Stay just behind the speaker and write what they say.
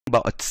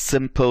about a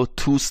simple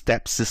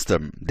two-step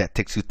system that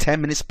takes you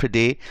 10 minutes per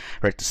day,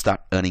 right, to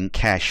start earning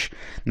cash.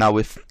 Now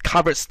we've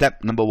covered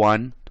step number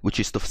 1, which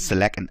is to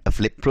select an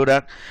affiliate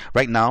product.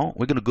 Right now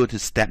we're going to go to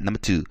step number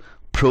 2,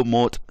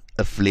 promote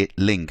affiliate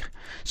link.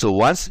 So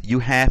once you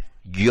have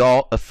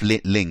your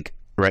affiliate link,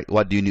 right,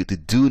 what do you need to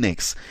do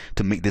next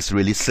to make this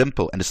really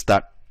simple and to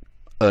start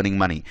earning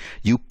money?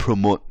 You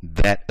promote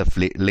that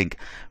affiliate link,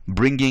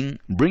 bringing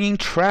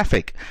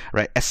traffic,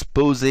 right,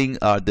 exposing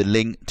the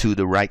link to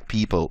the right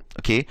people.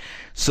 Okay,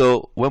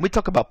 so when we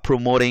talk about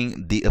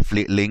promoting the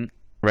affiliate link,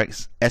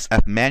 right, as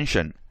I've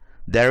mentioned,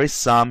 there is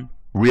some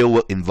real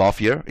work involved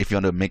here if you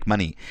want to make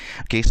money.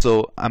 Okay,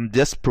 so I'm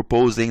just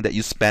proposing that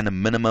you spend a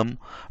minimum,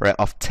 right,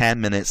 of 10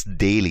 minutes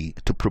daily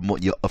to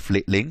promote your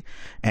affiliate link.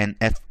 And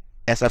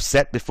as I've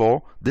said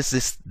before, this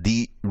is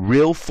the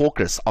real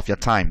focus of your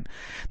time.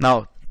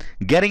 Now,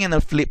 getting an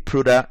affiliate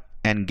product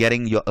and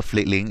getting your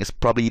affiliate link is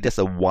probably just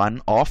a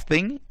one-off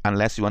thing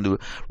unless you want to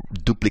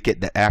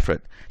duplicate that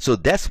effort. So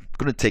that's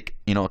going to take,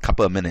 you know, a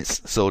couple of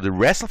minutes. So the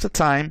rest of the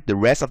time, the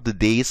rest of the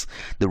days,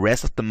 the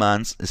rest of the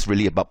months is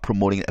really about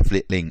promoting an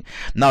affiliate link.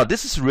 Now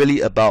this is really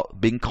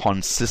about being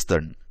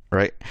consistent,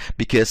 right?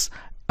 Because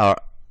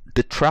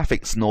the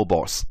traffic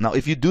snowballs. Now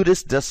if you do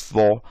this just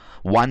for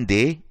one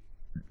day,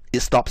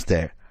 it stops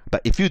there.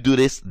 But if you do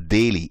this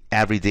daily,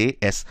 every day,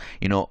 as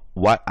you know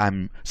what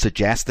I'm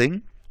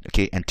suggesting,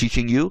 okay, and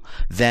teaching you,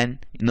 then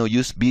you know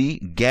you'll be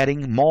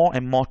getting more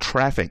and more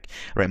traffic,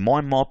 right? More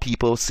and more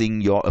people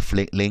seeing your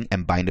affiliate link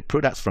and buying the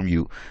products from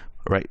you,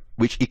 right?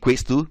 Which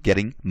equates to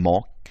getting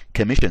more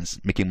commissions,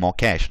 making more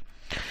cash,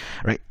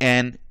 right?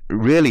 And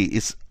really,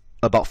 it's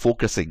about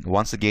focusing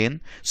once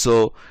again.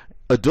 So,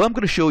 although I'm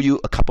going to show you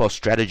a couple of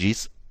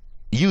strategies,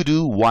 you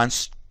do one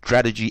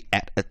strategy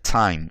at a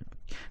time,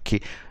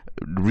 okay?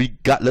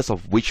 Regardless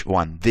of which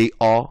one, they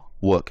all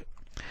work,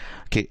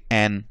 okay?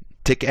 And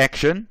take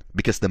action,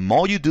 because the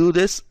more you do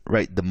this,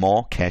 right, the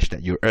more cash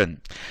that you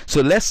earn.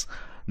 So let's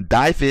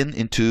dive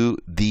into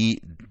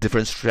the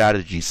different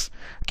strategies.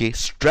 Okay,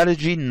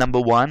 strategy number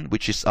 1,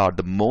 which is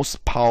the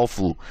most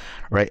powerful,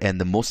 right,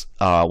 and the most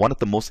one of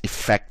the most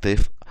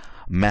effective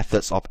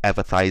methods of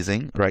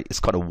advertising, right? It's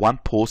called a 1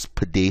 post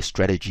per day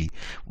strategy,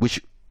 which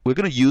we're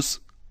going to use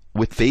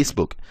with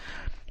Facebook.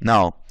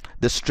 Now,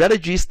 the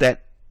strategies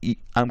that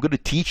I'm going to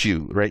teach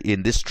you, right,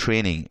 in this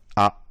training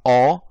are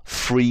all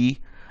free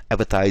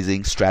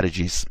advertising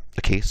strategies.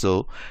 Okay,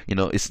 so you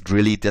know it's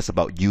really just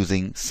about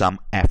using some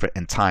effort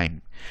and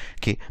time.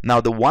 Okay,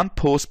 now the 1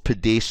 post per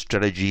day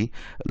strategy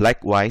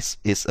likewise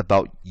is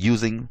about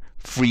using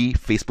free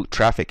Facebook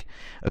traffic.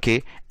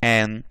 Okay,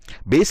 and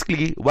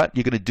basically what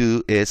you're gonna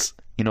do is,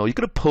 you know, you're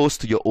gonna post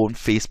to your own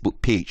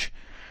Facebook page.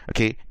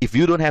 Okay, if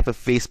you don't have a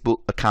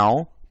Facebook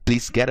account,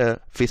 please get a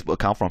Facebook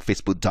account from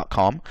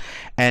facebook.com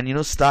and, you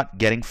know, start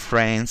getting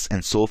friends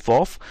and so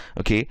forth.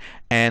 Okay,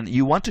 and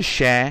you want to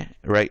share,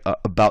 right,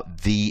 about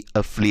the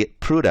affiliate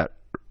product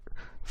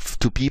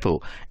to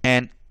people.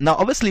 And now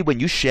obviously when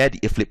you share the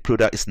affiliate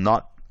product, it's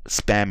not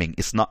spamming,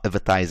 it's not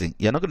advertising.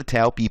 You're not going to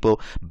tell people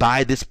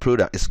buy this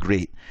product, it's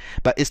great,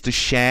 but it's to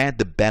share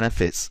the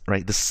benefits,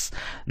 right?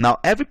 Now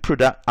every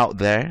product out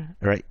there,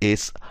 right,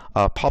 is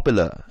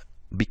popular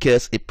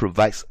because it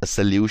provides a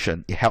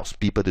solution. It helps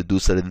people to do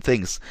certain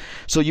things.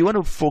 So you want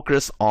to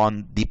focus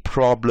on the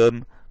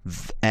problem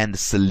and the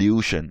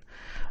solution.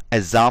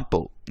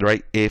 Example,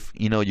 right? If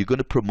you know you're going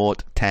to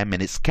promote 10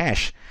 minutes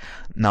cash.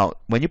 Now,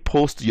 when you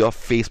post to your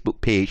Facebook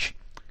page,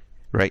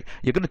 right,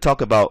 you're going to talk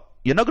about,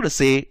 you're not going to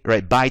say,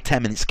 right, buy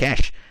 10 minutes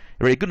cash.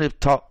 Right? You're going to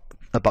talk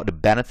about the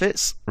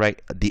benefits,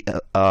 right, the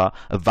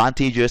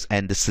advantages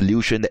and the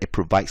solution that it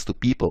provides to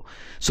people.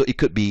 So it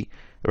could be,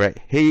 right,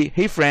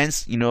 hey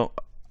friends, you know,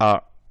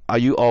 are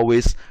you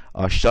always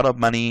short of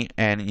money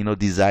and, you know,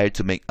 desire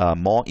to make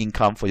more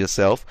income for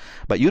yourself,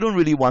 but you don't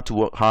really want to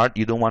work hard,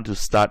 you don't want to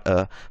start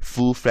a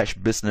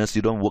full-fledged business,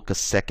 you don't work a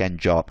second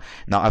job.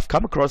 Now I've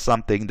come across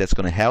something that's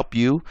going to help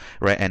you,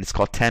 right, and it's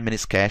called 10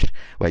 minutes cash,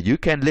 where you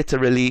can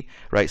literally,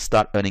 right,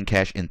 start earning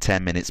cash in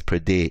 10 minutes per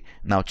day.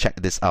 Now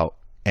check this out,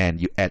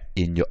 and you add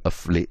in your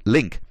affiliate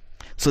link.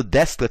 So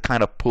that's the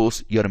kind of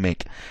post you want to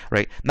make,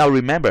 right? Now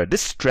remember,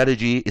 this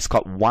strategy is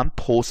called 1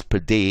 post per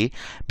day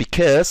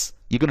because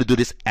you're going to do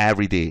this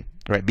every day,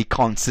 right? Be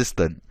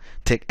consistent,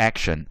 take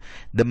action.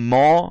 The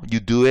more you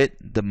do it,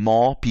 the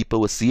more people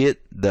will see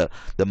it, the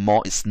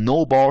more it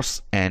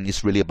snowballs, and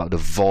it's really about the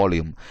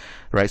volume,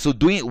 right? So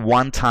doing it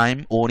one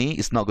time only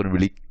is not going to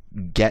really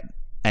get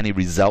any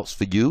results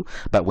for you,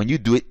 but when you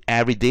do it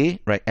every day,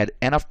 right, at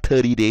the end of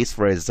 30 days,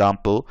 for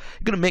example,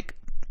 you're going to make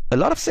a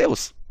lot of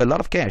sales, a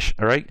lot of cash,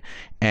 all right?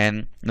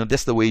 And you know,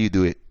 that's the way you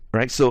do it,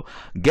 right? So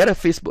get a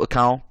Facebook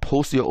account,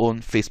 post your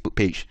own Facebook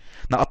page.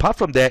 Now apart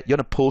from that, you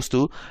want to post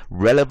to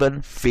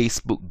relevant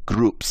Facebook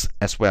groups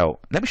as well.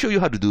 Let me show you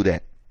how to do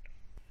that.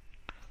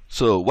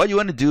 So what you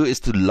want to do is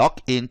to log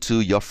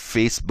into your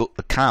Facebook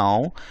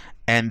account,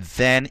 and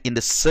then in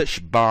the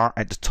search bar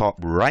at the top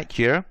right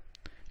here,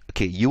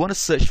 okay, you want to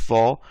search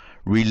for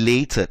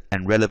related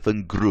and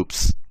relevant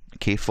groups,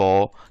 okay,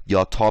 for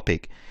your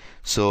topic.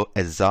 So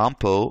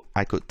example,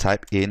 I could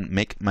type in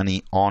make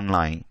money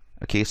online,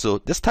 Okay, so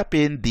just type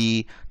in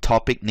the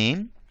topic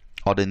name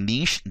or the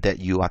niche that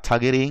you are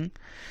targeting.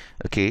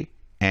 Okay,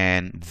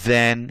 and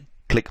then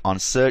click on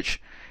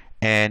search,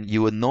 and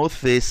you will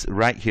notice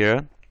right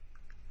here,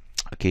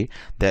 okay,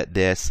 that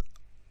there's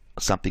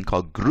something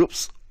called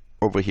groups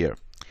over here.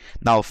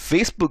 Now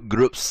Facebook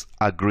groups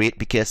are great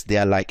because they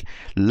are like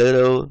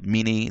little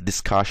mini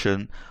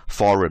discussion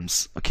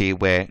forums, okay,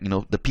 where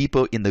the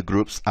people in the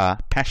groups are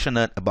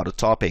passionate about the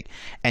topic,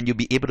 and you'll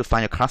be able to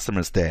find your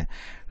customers there.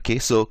 Okay,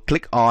 so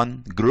click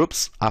on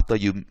groups after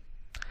you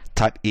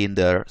type in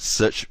the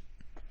search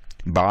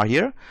bar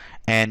here,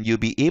 and you'll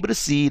be able to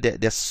see that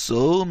there's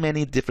so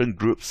many different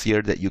groups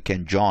here that you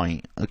can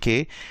join.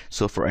 Okay,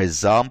 so for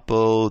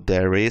example,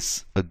 there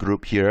is a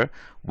group here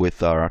with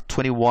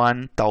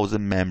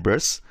 21,000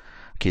 members.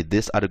 Okay,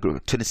 this other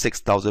group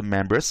 26,000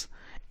 members,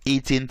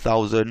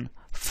 18,000,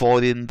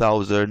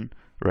 14,000,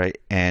 right,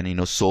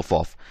 and so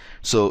forth.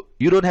 So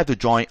you don't have to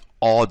join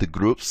all the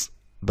groups,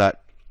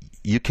 but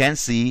you can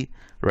see,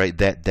 right,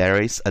 that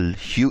there is a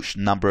huge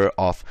number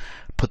of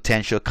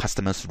potential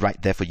customers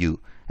right there for you.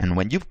 And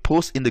when you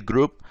post in the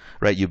group,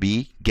 right, you'll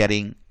be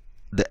getting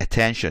the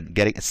attention,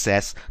 getting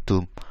access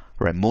to,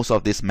 right, most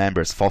of these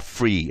members for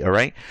free. All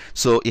right,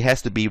 so it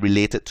has to be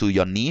related to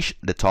your niche,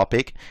 the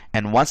topic,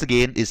 and once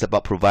again, it's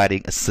about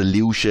providing a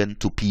solution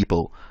to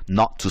people,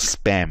 not to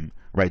spam.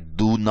 Right,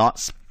 do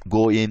not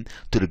go in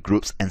to the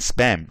groups and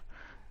spam.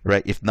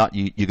 Right, if not,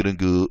 you're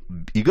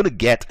gonna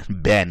get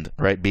banned.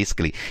 Right,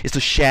 basically it's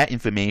to share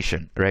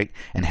information, right,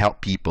 and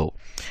help people,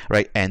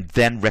 right, and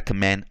then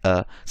recommend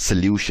a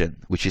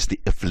solution, which is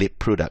the affiliate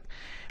product.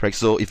 Right,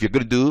 so if you're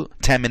gonna do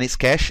 10 minutes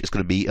cash, it's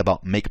gonna be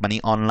about make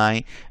money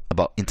online,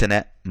 about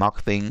internet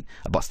marketing,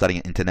 about starting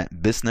an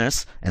internet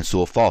business, and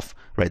so forth.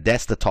 Right,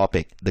 that's the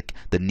topic,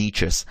 the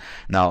niches.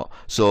 Now,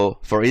 so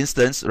for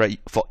instance, right,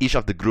 for each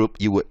of the group,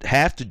 you would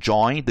have to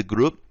join the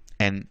group,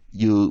 and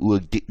you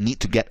will need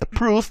to get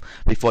approved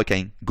before you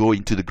can go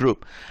into the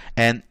group.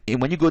 And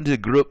when you go into the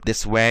group,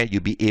 that's where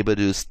you'll be able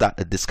to start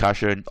a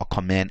discussion or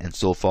comment and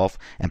so forth,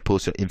 and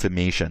post your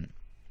information.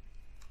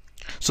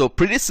 So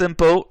pretty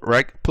simple,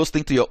 right?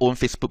 Posting to your own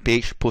Facebook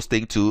page,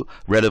 posting to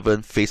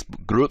relevant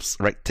Facebook groups,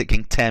 right?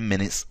 Taking 10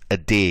 minutes a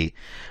day.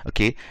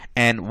 Okay,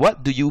 and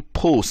what do you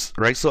post,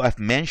 right? So I've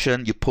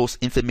mentioned you post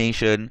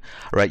information,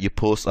 right? You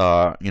post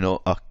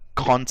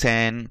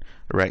content,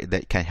 right,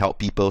 that can help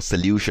people,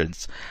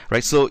 solutions,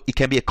 right? So it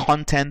can be a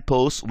content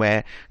post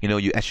where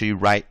you actually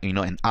write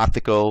an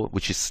article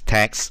which is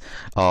text,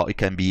 or it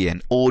can be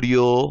an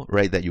audio,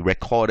 right, that you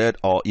recorded,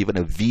 or even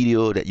a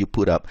video that you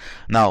put up.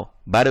 Now,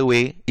 by the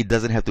way, it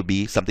doesn't have to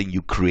be something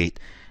you create,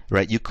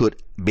 right? You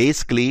could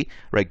basically,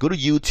 right, go to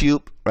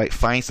YouTube, right,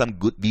 find some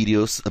good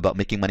videos about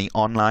making money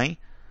online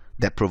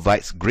that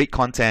provides great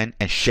content,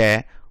 and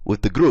share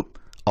with the group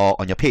or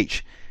on your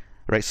page.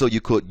 Right, so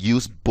you could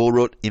use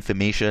borrowed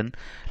information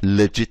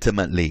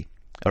legitimately.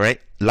 All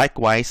right,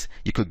 likewise,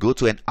 you could go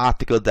to an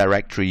article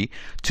directory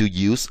to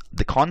use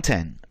the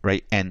content,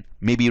 right, and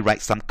maybe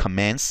write some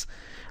comments,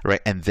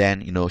 right, and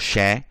then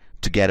share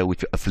together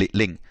with your affiliate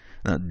link.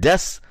 Now,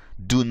 just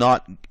do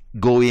not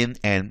go in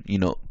and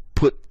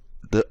put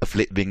the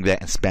affiliate link there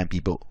and spam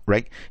people.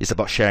 Right, it's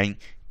about sharing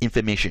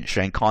information,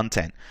 sharing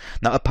content.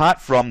 Now,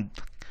 apart from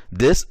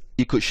this,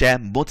 you could share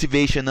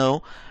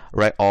motivational,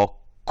 right, or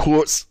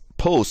quotes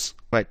posts.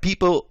 Right,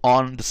 people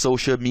on the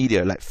social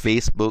media like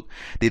Facebook,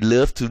 they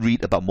love to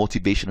read about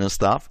motivational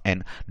stuff,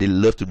 and they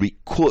love to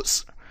read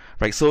quotes.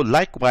 Right, so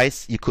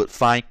likewise, you could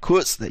find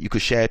quotes that you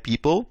could share with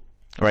people,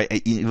 right,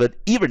 and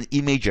even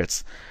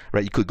images.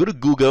 Right, you could go to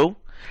Google,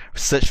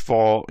 search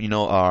for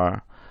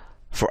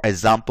for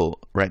example,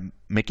 right,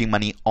 making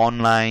money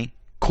online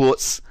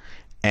quotes,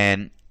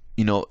 and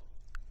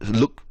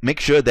make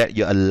sure that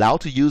you're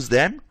allowed to use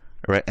them,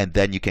 right, and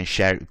then you can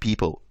share it with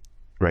people,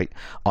 right,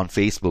 on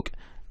Facebook,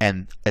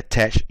 and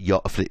attach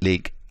your affiliate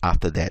link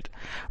after that.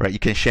 Right, you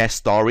can share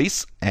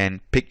stories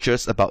and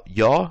pictures about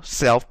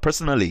yourself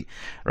personally.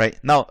 Right,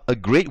 now a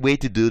great way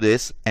to do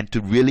this and to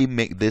really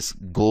make this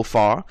go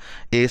far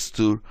is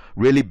to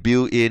really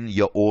build in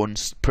your own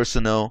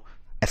personal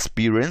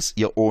experience,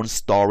 your own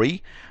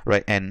story,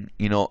 right, and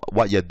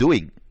what you're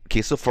doing.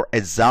 Okay, so for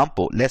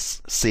example,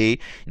 let's say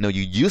you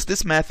use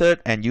this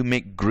method and you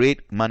make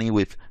great money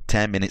with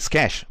 10 minutes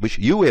cash, which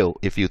you will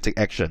if you take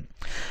action,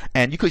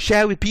 and you could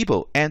share with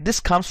people, and this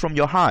comes from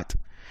your heart.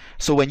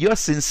 So when you're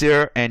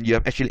sincere and you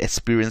have actually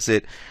experienced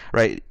it,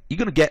 right, you're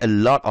gonna get a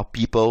lot of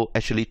people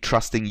actually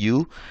trusting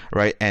you,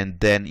 right, and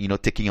then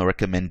taking your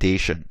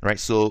recommendation, right?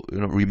 So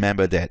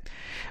remember that.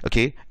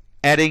 Okay,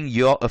 adding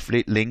your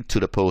affiliate link to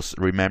the post,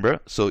 remember.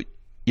 So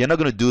you're not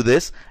gonna do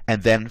this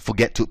and then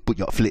forget to put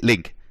your affiliate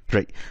link.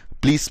 Right,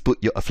 please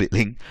put your affiliate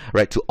link,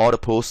 right, to all the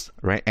posts,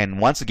 right, and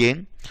once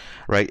again,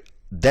 right,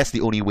 that's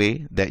the only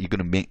way that you're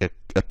gonna make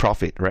a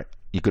profit, right?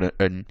 You're gonna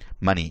earn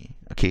money.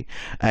 Okay,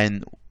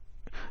 and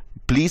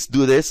please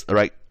do this,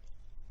 right?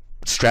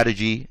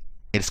 Strategy.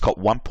 It's called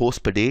one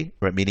post per day,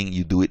 right? Meaning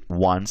you do it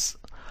once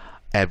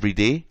every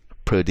day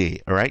per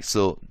day. All right,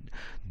 so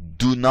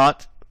do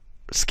not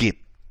skip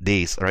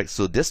days. All right,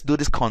 so just do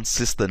this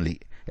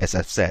consistently. as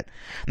I've said.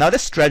 Now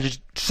that's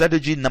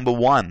strategy number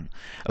one,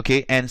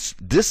 okay, and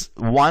this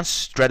one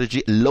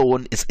strategy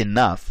alone is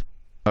enough.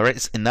 All right,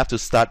 it's enough to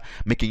start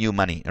making you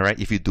money, all right,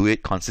 if you do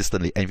it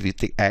consistently and if you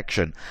take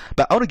action.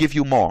 But I want to give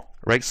you more,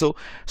 right? So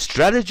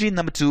strategy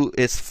number two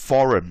is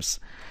forums.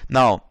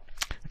 Now,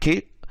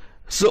 okay,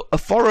 so a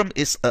forum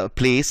is a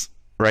place,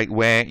 right,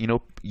 where, you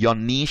know, your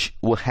niche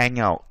will hang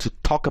out to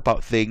talk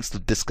about things, to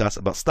discuss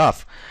about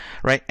stuff,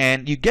 right?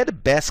 And you get the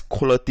best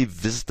quality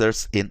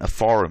visitors in a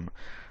forum.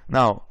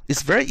 Now,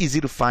 it's very easy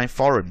to find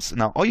forums.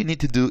 Now, all you need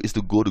to do is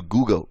to go to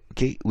Google,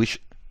 okay,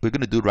 which we're going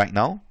to do right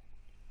now.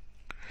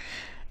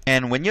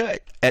 And when you're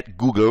at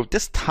Google,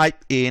 just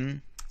type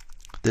in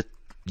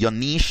your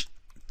niche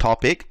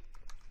topic,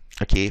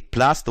 okay,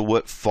 plus the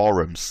word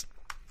forums,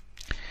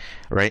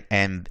 right?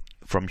 And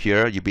from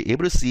here, you'll be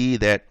able to see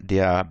that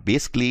there are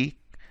basically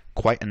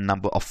quite a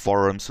number of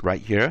forums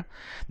right here.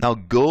 Now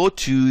go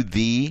to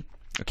the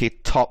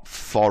top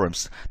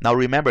forums. Now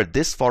remember,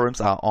 these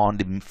forums are on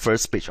the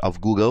first page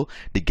of Google.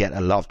 They get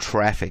a lot of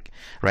traffic,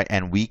 right?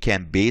 And we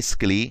can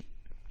basically,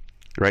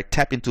 right,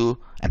 tap into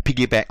and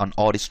piggyback on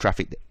all this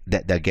traffic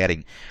that they're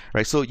getting,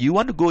 right? So you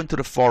want to go into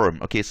the forum.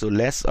 Okay, so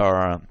let's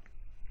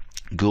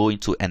go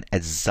into an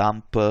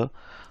example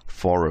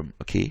forum.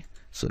 Okay,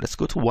 so let's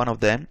go to one of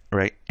them,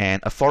 right?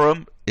 And a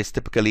forum is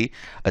typically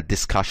a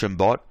discussion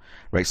board,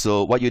 right?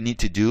 So what you need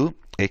to do,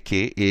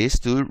 okay, is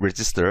to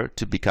register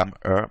to become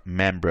a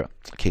member.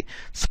 Okay,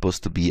 it's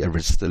supposed to be a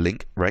register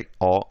link, right?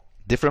 Or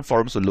different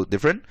forums will look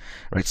different,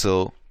 right?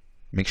 So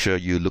make sure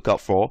you look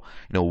out for,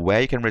 you know,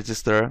 where you can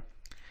register,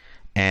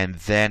 and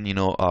then, you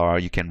know,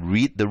 you can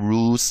read the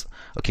rules.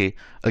 Okay,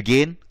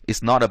 again,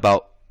 it's not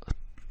about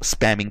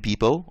spamming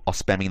people or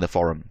spamming the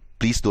forum.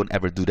 Please don't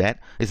ever do that.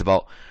 It's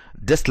about,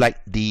 just like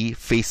the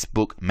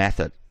Facebook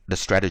method, the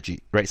strategy,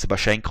 right? It's about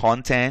sharing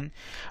content,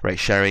 right?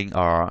 Sharing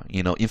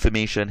you know,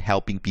 information,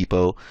 helping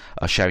people,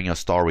 sharing your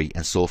story,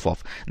 and so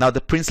forth. Now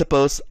the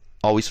principles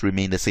always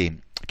remain the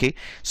same. Okay,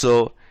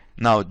 so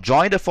now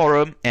join the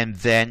forum, and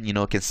then, you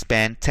know, can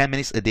spend 10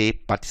 minutes a day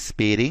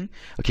participating,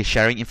 okay,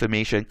 sharing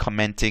information,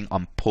 commenting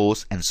on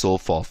posts, and so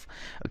forth.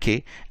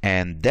 Okay,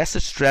 and that's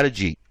a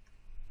strategy.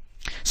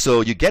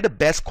 So you get the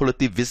best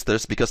quality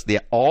visitors because they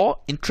are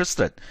all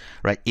interested,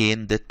 right,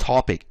 in the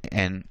topic,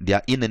 and they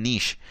are in the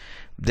niche.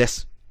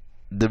 That's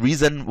the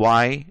reason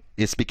why,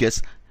 is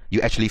because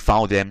you actually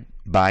found them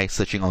by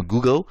searching on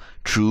Google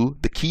through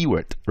the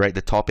keyword, right,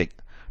 the topic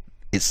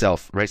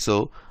itself, right?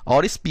 So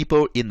all these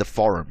people in the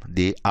forum,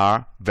 they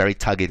are very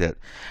targeted.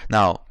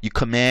 Now you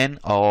comment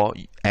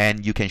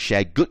and you can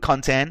share good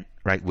content,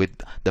 right,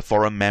 with the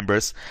forum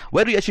members.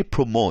 Where do you actually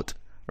promote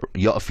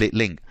your affiliate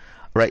link,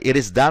 right? It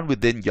is done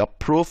within your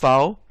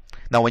profile.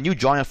 Now when you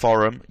join a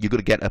forum, you're going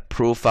to get a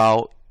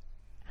profile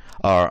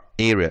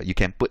area. You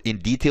can put in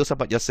details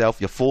about yourself,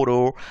 your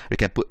photo, you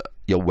can put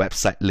your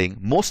website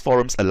link. Most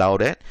forums allow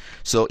that.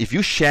 So if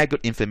you share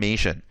good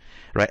information,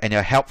 right, and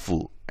you're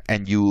helpful,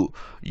 and you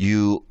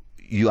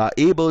are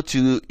able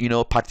to, you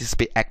know,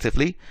 participate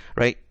actively,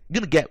 right,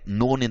 you're gonna get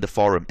known in the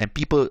forum, and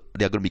people,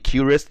 they're gonna be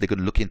curious. They're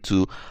gonna look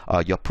into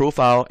your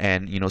profile,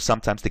 and, you know,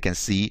 sometimes they can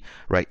see,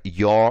 right,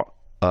 your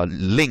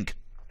link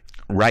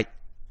right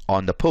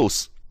on the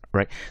post,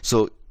 right?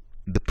 So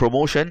the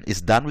promotion is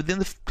done within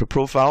the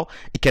profile.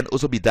 It can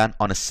also be done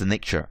on a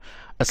signature.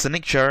 A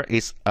signature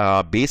is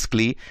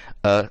basically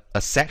a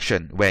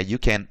section where you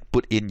can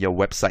put in your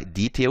website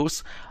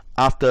details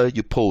after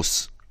you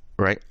post,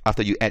 right,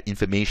 after you add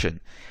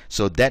information.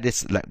 So that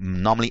is like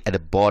normally at the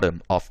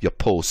bottom of your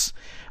post.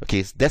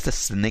 Okay, so that's a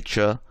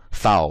signature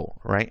file,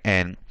 right?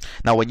 And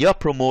now when you're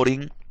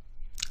promoting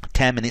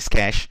 10 minutes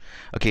cash,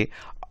 okay,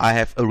 I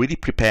have already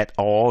prepared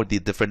all the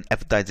different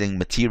advertising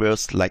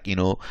materials, like, you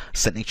know,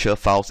 signature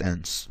files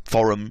and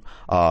forum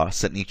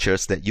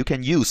signatures that you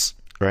can use,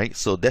 right?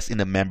 So that's in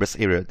the members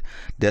area.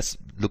 Just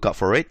look out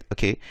for it.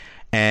 Okay,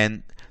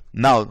 and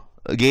now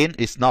again,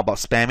 it's not about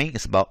spamming,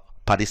 it's about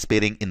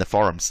participating in the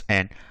forums.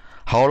 And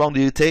how long do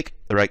you take?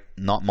 Right,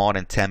 not more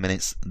than 10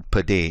 minutes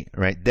per day,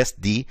 right? That's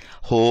the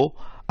whole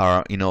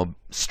you know,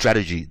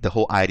 strategy, the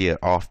whole idea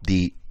of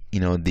the, you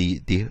know,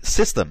 the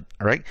system,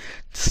 right?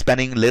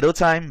 Spending little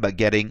time but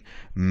getting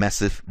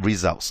massive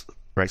results,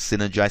 right?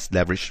 Synergized,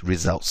 leverage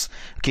results.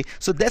 Okay,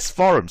 so that's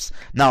forums.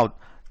 Now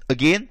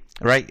again,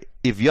 right,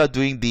 if you're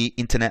doing the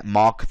internet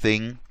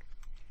marketing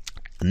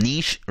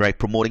niche, right,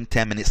 promoting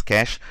 10 minutes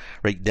cash,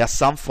 right, there are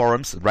some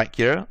forums right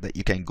here that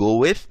you can go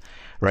with,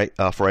 right?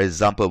 For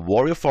example,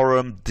 Warrior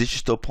Forum,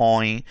 Digital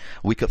Point,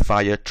 Wicked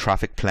Fire,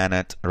 Traffic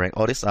Planet, right?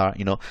 All these are,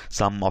 you know,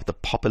 some of the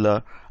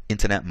popular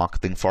internet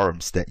marketing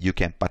forums that you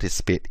can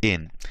participate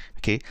in.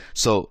 Okay,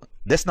 so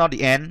that's not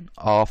the end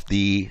of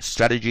the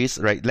strategies,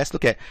 right? Let's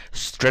look at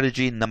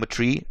strategy number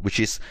 3, which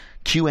is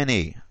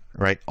Q&A,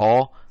 right?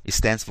 Or it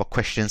stands for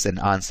questions and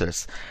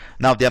answers.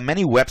 Now there are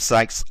many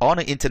websites on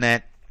the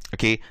internet,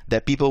 okay,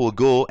 that people will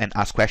go and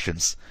ask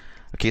questions.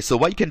 Okay, so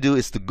what you can do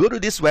is to go to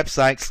these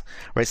websites,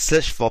 right,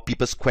 search for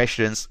people's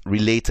questions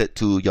related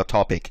to your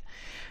topic,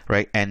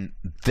 right, and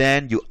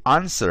then you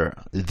answer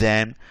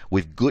them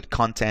with good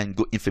content,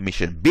 good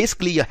information.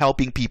 Basically, you're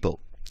helping people,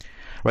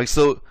 right?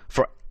 So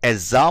for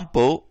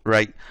example,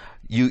 right,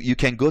 you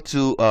can go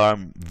to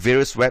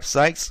various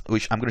websites,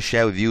 which I'm going to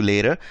share with you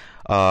later,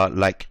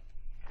 like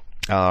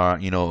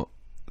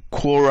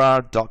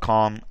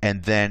Quora.com,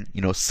 and then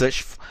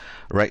search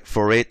right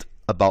for it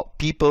about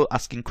people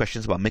asking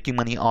questions about making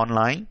money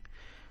online,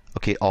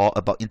 okay, or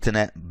about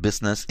internet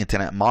business,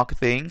 internet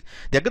marketing.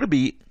 There are going to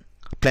be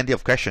plenty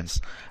of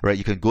questions, right?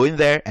 You can go in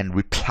there and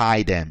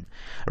reply them,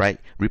 right?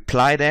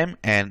 Reply them,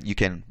 and you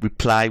can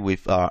reply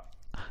with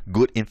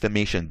good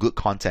information, good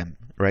content,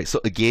 right?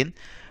 So again,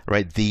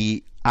 right,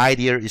 the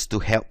idea is to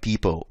help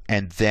people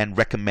and then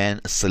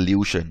recommend a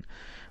solution,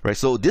 right?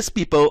 So these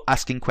people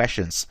asking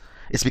questions,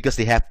 it's because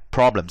they have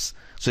problems,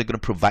 so you're going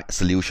to provide a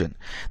solution.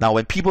 Now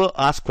when people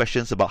ask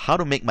questions about how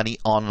to make money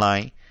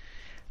online,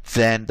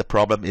 then the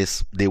problem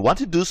is they want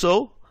to do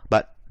so,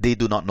 but they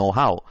do not know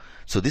how.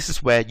 So this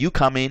is where you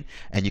come in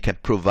and you can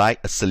provide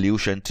a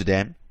solution to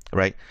them,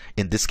 right?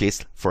 In this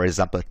case, for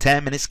example,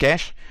 10 minutes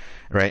cash,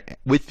 right,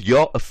 with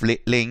your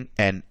affiliate link.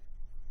 And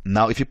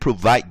now if you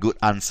provide good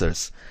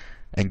answers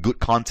and good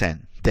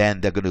content,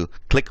 then they're going to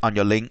click on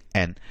your link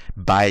and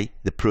buy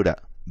the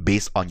product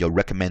based on your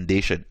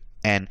recommendation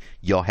and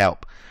your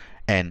help.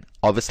 And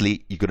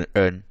obviously you're going to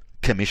earn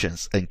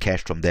commissions and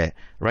cash from there,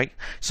 right?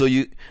 So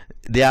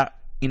there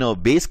are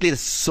basically there's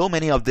so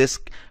many of this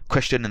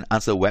question and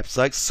answer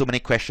websites, so many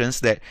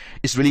questions that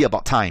it's really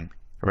about time,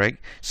 right?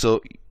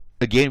 So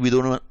again, we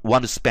don't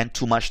want to spend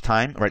too much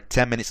time, right?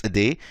 10 minutes a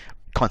day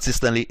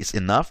consistently is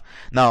enough.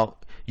 Now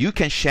you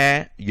can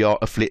share your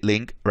affiliate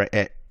link right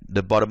at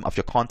the bottom of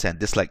your content,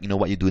 just like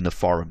what you do in the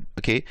forum,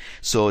 okay?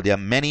 So there are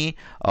many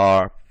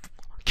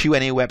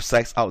Q&A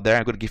websites out there.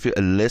 I'm going to give you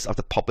a list of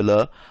the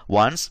popular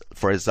ones.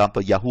 For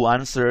example, Yahoo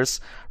Answers,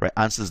 right?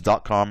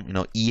 Answers.com,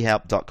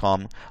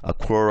 ehelp.com,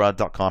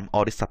 Quora.com.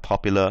 All these are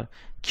popular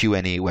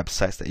Q&A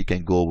websites that you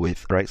can go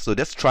with, right? So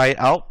just try it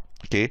out,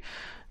 okay?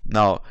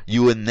 Now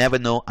you will never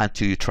know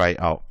until you try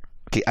it out.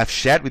 Okay, I've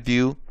shared with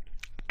you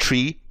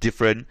 3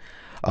 different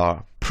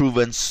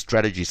proven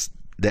strategies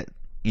that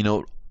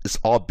it's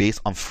all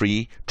based on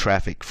free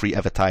traffic, free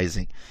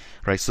advertising,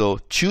 right? So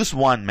choose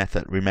one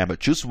method. Remember,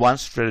 choose one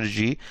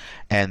strategy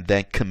and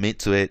then commit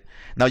to it.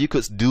 Now you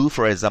could do,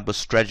 for example,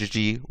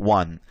 strategy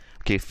 1,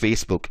 okay,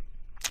 Facebook,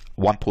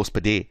 1 post per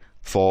day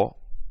for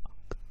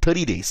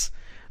 30 days,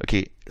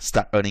 okay,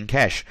 start earning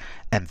cash.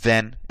 And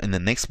then in the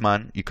next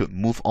month you could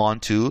move on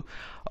to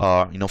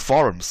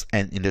forums,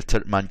 and in the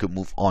 3rd month you could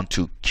move on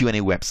to Q&A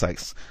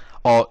websites.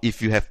 Or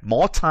if you have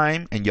more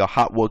time and you're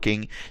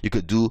hardworking, you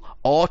could do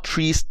all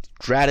 3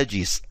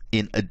 strategies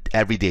in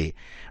every day,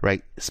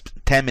 right?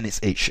 10 minutes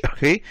each,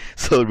 okay?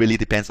 So it really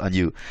depends on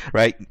you,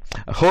 right?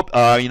 I hope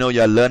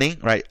you're learning,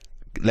 right?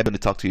 Let me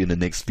talk to you in the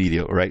next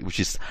video, right? Which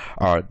is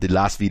the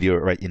last video,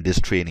 right, in this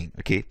training,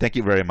 okay? Thank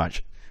you very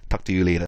much. Talk to you later.